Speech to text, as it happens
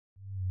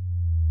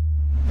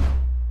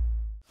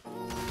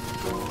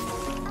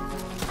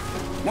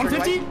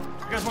150? You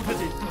guys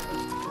 150.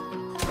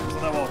 He's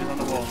on that wall, he's on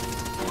the wall.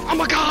 Oh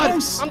my god!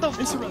 Nice. I'm the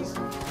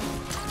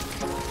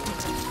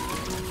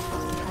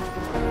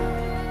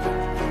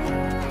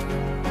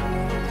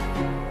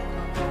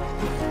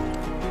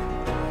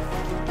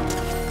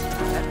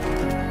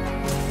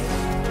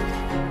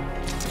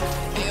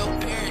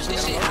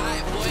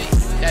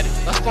Daddy,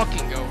 let's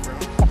fucking go, bro.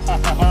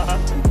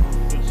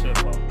 Good shit,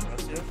 bro.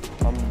 That's it.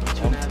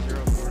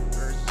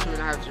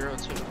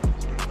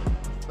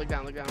 2.502. Look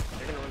down, look down.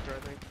 They're gonna run through, I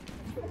think.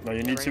 No,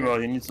 you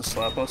need to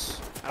slap us.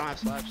 I don't have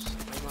slaps.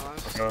 That's my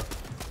last. Okay.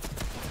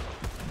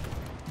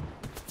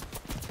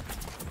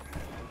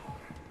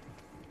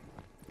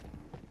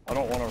 I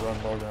don't want to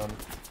run low down.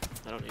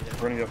 I don't need it.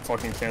 We're gonna get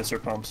fucking cancer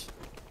pumps.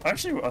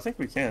 Actually, I think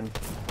we can.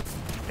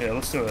 Yeah,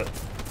 let's do it.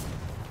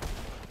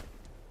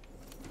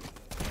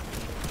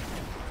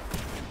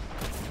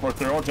 Look,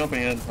 they're all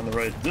jumping in on the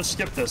right. Just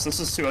skip this. This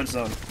is 2 edge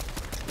zone.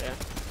 Yeah.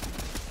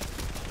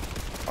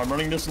 I'm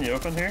running this in the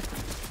open here.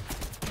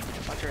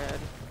 Watch your head.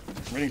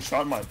 I'm getting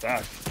shot in my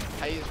back.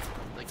 I use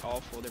like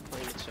awful. They're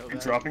playing it so You're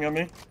bad. dropping on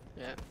me.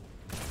 Yeah.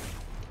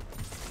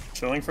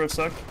 Chilling for a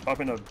sec.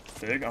 Popping a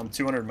big. I'm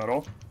 200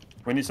 metal.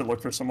 We need to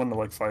look for someone to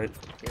like fight.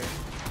 Here.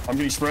 I'm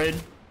getting sprayed.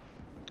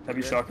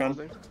 Heavy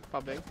shotgun.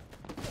 Pop big.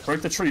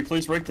 Break the tree,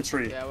 please break the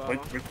tree. Yeah, well.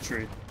 Break the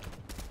tree.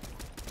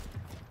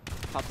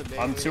 Pop the big.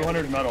 I'm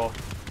 200 metal.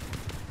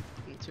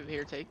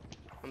 Here, take.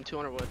 I'm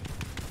 200 wood.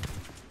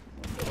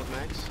 With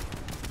max.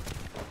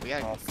 We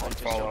gotta fuck,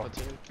 just follow. jump a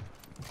team.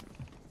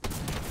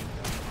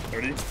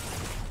 30.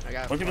 I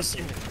got. Look at this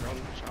team.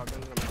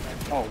 Shotgun on my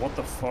back. Oh, what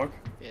the fuck?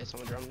 Yeah,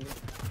 someone drummed me.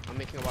 I'm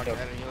making a walk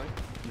ahead and healing.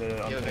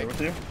 Yeah, I'm here with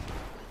you.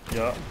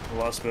 Yeah, the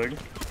last big.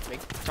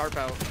 Make tarp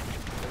out.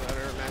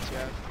 Whatever mats you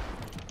have.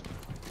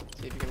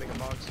 See if you can make a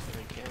box. If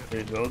you can't.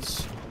 8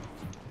 builds.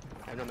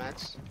 I have no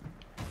mats.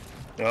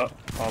 Yeah,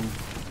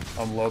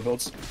 I'm low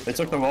builds. They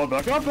took the wall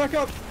back up, back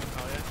up!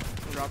 Oh yeah,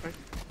 I'm dropping.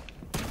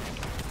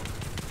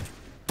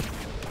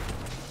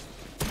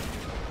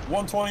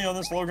 120 on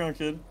this low ground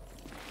kid.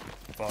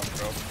 Fuck,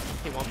 bro.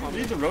 He won't pump You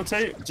me. need to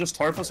rotate, just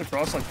tarp us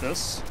across like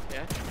this.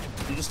 Yeah.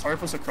 You just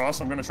tarp us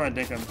across, I'm gonna try and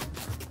dink him.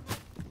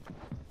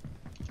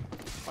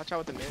 Watch out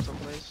with the mantle,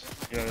 please.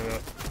 Yeah.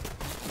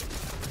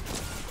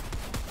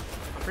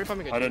 I'm free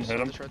pumping a I didn't juice, hit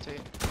so him. just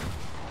rotate.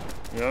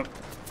 Yep.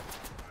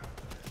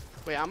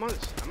 Wait, I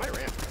might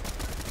ramp.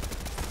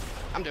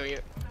 I'm doing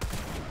it.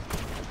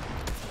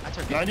 I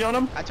took it. 90 on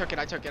him? I took it.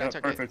 Yeah,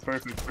 perfect.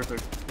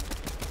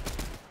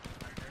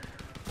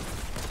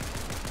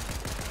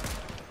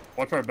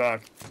 Watch our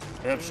back.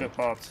 They have shit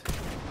popped.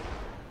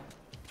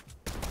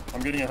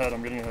 I'm getting ahead.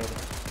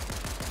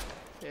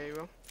 Yeah, you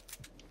will.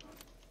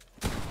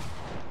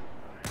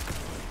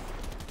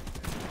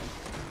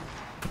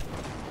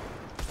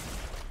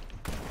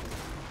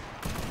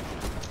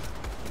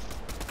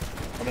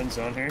 I'm in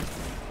zone here.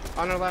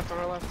 On our left,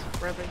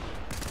 ramping.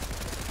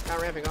 Not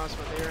ramping us,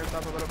 but they ramped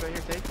up a little bit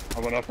here, take. I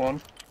went up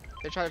one.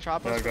 They try to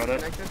chop us. Yeah, I got it.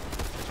 Connected.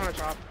 They're trying to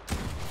chop.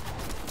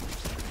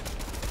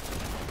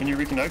 Can you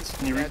reconnect?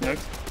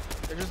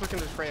 They're just looking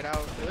to spray it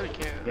out. They literally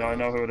can't. Yeah, I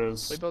know who it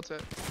is. We built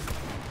it.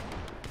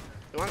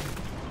 You want it?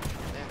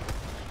 Yeah.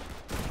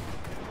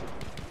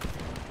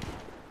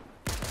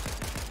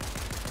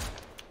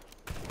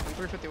 I'm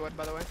 350 wood,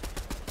 by the way.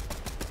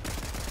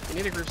 You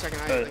need a group second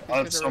height. Hey, Like, I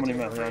have so many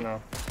men. Yeah, I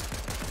know.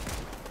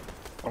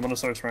 I'm gonna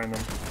start spraying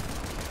them.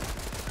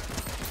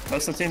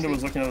 That's the team that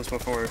was looking at us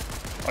before.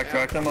 I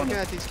cracked them on looking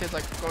the... at these kids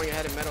like going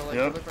ahead in metal, like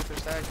they look like they're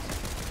stacked.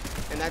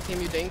 And that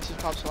team you dinked just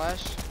pop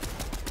slash.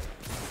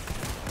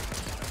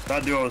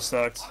 That duo was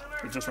stacked.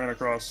 It just ran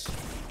across.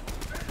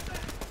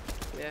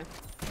 Yeah.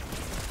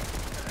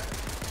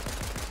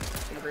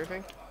 I'm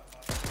griefing.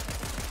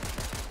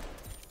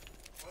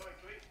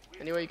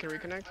 Anyway, you can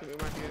reconnect. We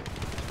might be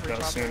Yeah,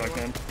 soon I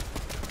can.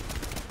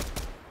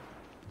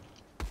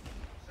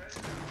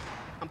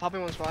 I'm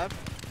popping one slab,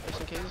 just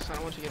in case. I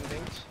don't want you getting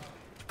dinged.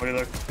 Look at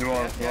that. You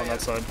on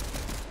that side.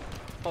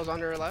 Pulls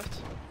under or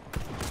left.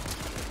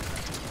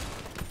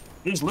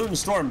 There's loot and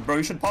storm, bro.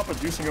 You should pop a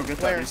juice and go get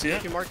that. You see it?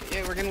 If you mark it?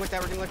 Yeah, we're gonna look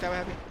that. We're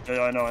happy.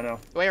 Yeah, I know.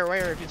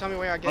 Where? If you tell me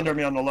where, I get Under it.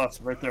 me on the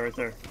left. Right there.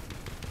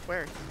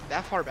 Where?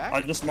 That far back?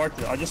 I just marked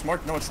it.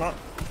 No, it's not.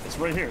 It's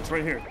right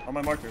here. On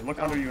my marker. Look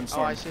under you and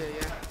storm. Oh, I see it,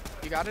 yeah.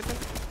 You got it then?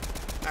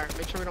 Alright,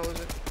 make sure we don't lose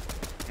it.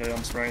 Okay,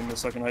 I'm spraying the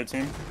second height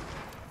team.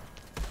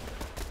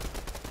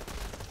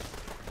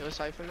 It was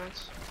siphon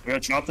nuts. We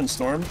got chopped and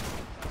storm. You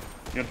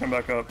gotta come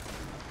back up.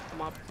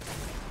 Come up.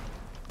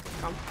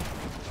 Come.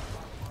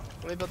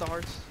 Let me build the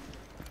hearts.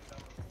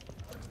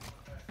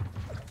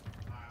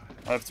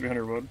 I have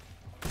 300 wood.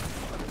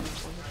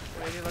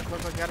 Look, you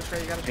gotta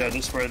spray, Yeah,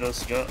 just spray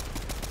this, yeah.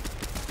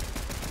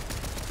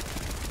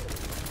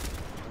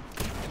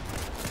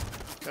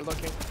 They're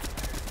looking.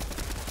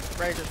 Just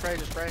spray.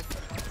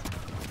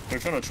 They're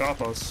trying to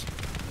chop us.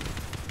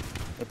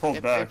 It pulls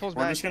back. We're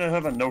just gonna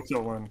have a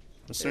no-kill win.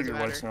 Just save your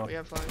lights now. We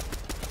have flying.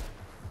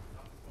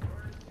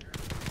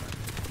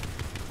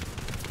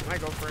 They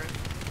might go for it.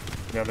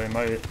 Yeah, they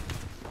might. I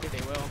think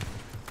they will.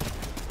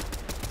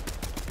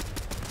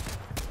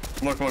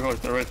 Look,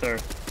 they're right there.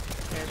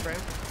 Okay, spray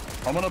him.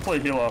 I'm gonna play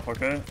heal off,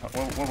 okay?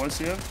 What was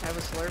he? I have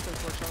a slurp and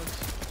 4 chunks.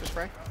 Just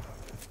spray.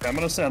 Okay, I'm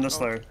gonna stay on this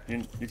layer.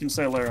 You can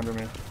stay a layer under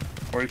me.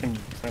 Or you can...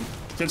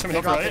 Kids coming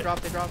up right. They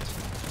dropped.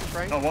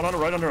 Spraying. No, one on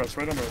right under us,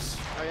 Oh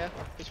yeah,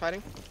 he's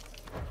fighting.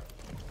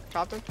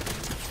 Chopped him.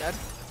 Dead.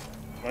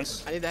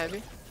 Nice. I need the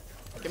heavy.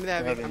 Give me the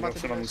heavy. I'm about to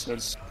shit do on these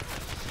this.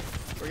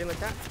 kids. We're getting like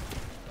that?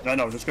 I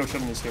know, just go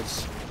shit on these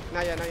kids.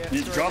 Not yet.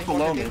 You drop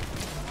below me.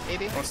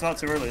 80. Oh, it's not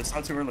too early.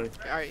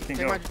 Alright, You can take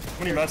go. my... How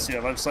many mats do you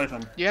have? I have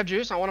siphon. Do you have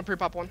juice? I want to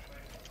pre-pop one.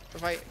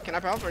 Can I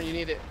pop or you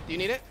need it? Do you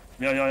need it?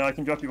 Yeah, I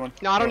can drop you one.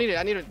 No, I don't need it.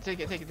 I need it. Take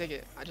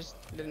it. I just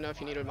didn't know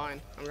if you needed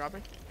mine. I'm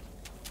dropping.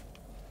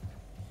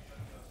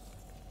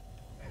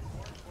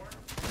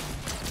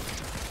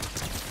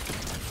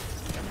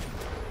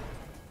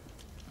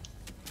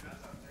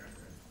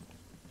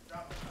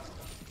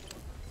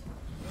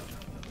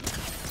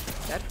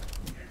 Dead.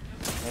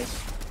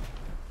 Nice.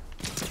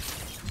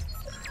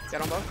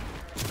 Dead on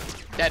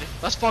both. Dead.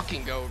 Let's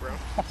fucking go, bro.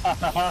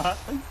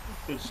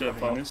 Good shit,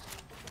 bunnies.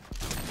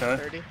 Okay.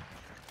 30.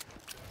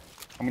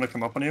 I'm gonna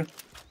come up on you.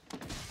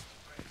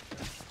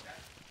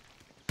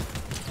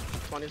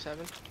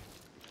 27.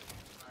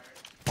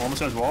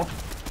 Almost has wall.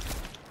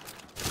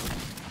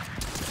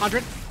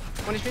 100.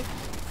 1 HP.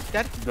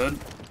 Dead. Dead.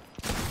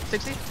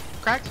 60.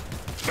 Cracked.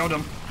 Killed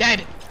him.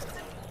 Dead.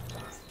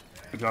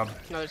 Good job.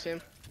 Another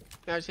team.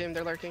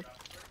 They're lurking.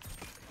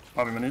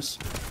 Probably minis.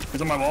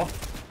 He's on my wall.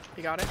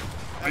 You got it.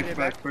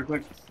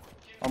 Quick.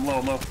 I'm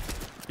low.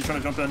 He's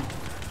trying to jump in.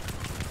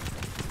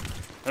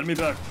 Enemy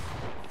back.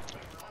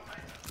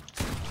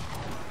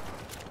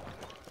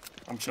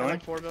 I'm chilling.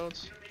 Like 4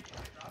 builds.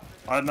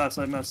 I have mats.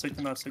 Take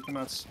the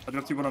mats. I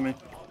dropped you one on me.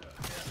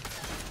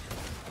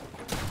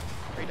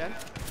 Are you dead?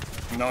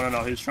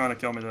 No. He's trying to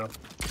kill me though.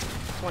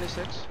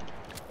 26.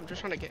 I'm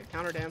just trying to get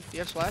counter damn. Do you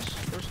have slash?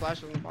 There were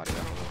slashes in the body. I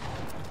don't know.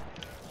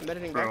 I'm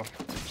editing Bro. back.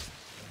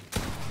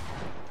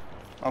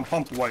 I'm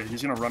pumped white.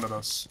 He's gonna run at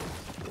us.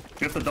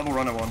 You have to double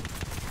run at one.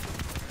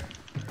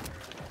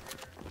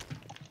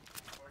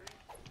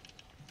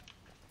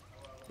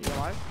 You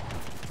alive?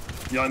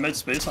 Yeah, I made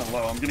space on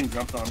low. I'm getting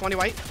jumped on. 20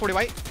 white. 40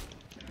 white.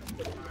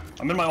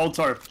 I'm in my old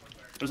tarp.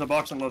 There's a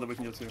box on low that we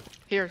can get to.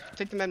 Here,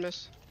 take the med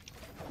miss.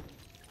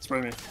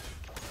 Spray me.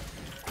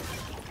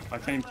 I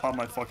can't even pop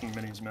my fucking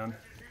minis, man.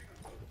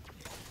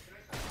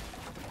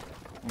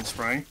 I'm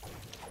spraying.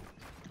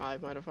 I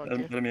might have fucked you.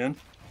 Get me in.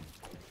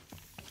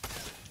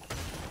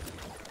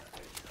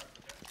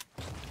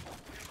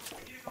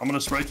 I'm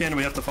gonna spray can and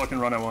we have to fucking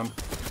run at one.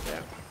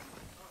 Yeah.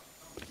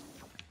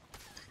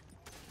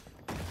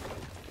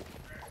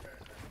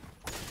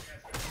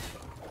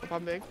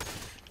 Pop big.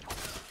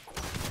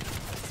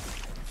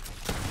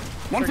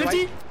 150?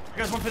 You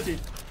guys 150.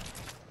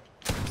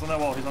 He's on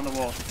that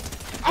wall.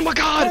 Oh my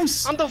god!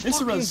 Nice. I'm the fucking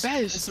Insta-res.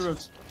 best!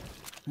 Insta-res.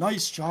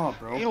 Nice job,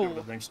 bro.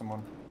 Ew. Thanks,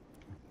 someone.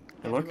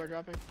 Hey, Yeah, look. people are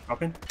dropping.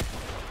 Dropping.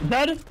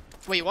 Dead.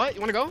 Wait, what? You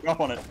wanna go? Drop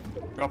on it.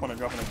 Come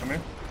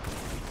here.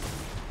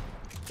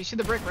 You see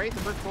the brick, right?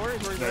 The brick floor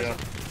is where he's Yeah.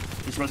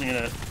 He's resing in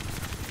it.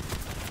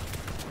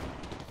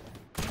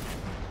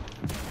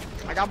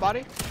 I got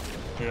body.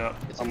 Yeah.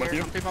 It's I'm in with there.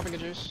 you. I'm pre-popping a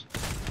juice.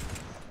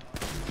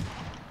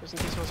 Just in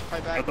case he wants to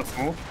fight back. Got the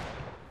fool.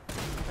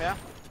 Yeah.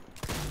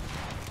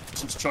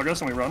 Just chug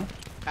us and we run.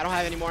 I don't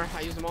have any more.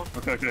 I used them all.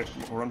 Okay.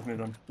 We'll run with me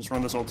then. Just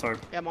run this old tarp.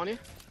 Yeah, I'm on you.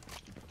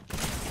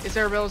 Is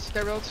there builds?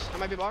 I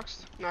might be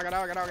boxed. No, I got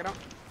out.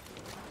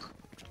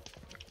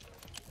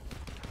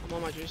 I'm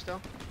on my juice still.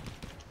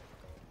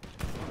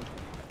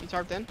 You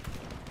tarped in?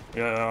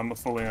 Yeah, I'm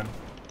fully in.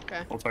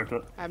 Okay. We'll tarp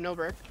it. I have no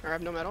brick, or I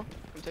have no metal.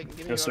 I'm taking,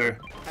 giving Yes, you sir.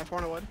 I have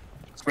 400 wood.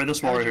 Spray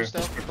this wall right here.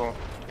 Still. Just quick wall.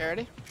 You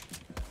ready?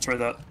 Spray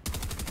that.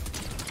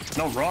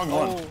 No, wrong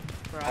one. Oh,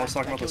 bro, I was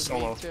talking that about the kills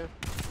solo. me too.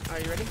 Are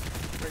you ready?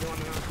 Where do you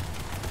want to know?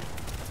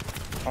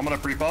 I'm gonna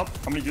pre-pop.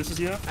 How many juices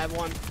do you have? I have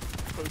 1,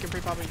 but we can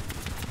pre-pop it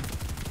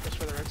just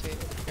for the rotate.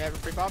 Okay, I have a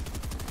pre-pop.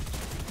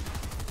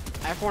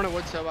 I have 400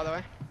 wood still, by the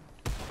way.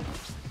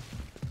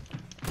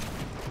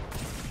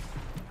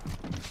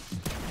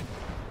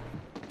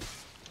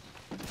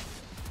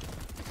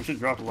 We should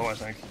drop low, I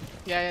think.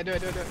 Yeah, do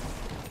it.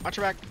 Watch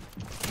your back.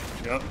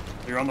 Yep.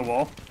 You're on the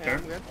wall. Yeah, There.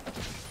 I'm good.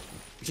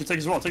 You should take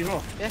his wall.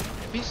 Yeah,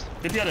 beast.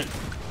 Get the edit.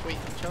 Wait,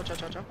 chill.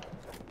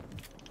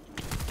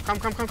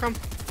 Come.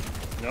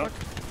 Yep.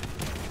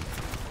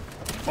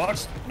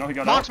 Box. No, he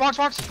got Box. out.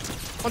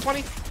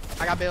 120.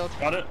 I got bailed.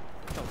 Got it.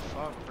 What the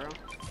fuck, bro?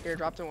 Here,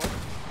 dropped in one.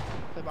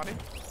 Play body.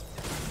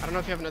 I don't know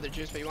if you have another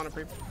juice, but you want to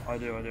pre. I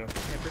do. Yeah,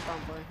 pre-pop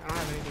and play. I don't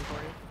have anything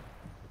for you.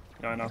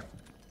 Yeah, I know.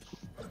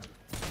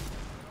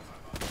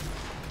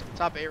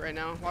 Top 8 right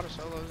now. A lot of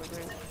solos, I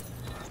think.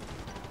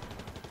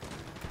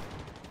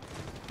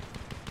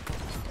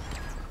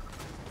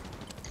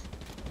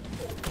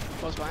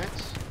 Close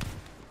bias.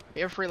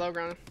 You have free low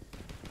ground.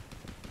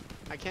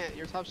 I can't.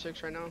 You're top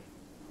 6 right now.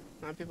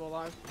 9 people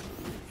alive.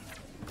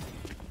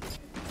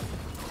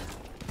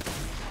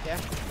 Yeah,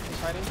 he's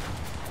fighting.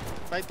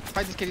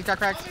 Fight this kid. He's got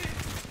cracked.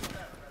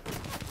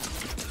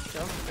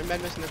 Go. They're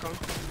med missing the cone.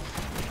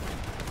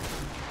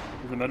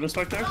 Is the medvis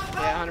back there?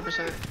 Yeah,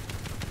 100%.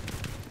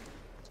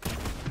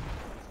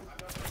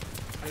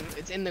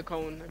 It's in the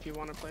cone if you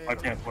want to play it. I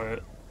can't play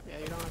it. Yeah,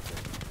 you don't have to.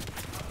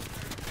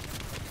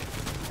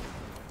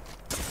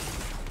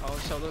 Oh,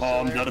 so those Oh,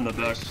 I'm there. dead in the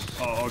back. Nice.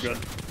 Oh, all good.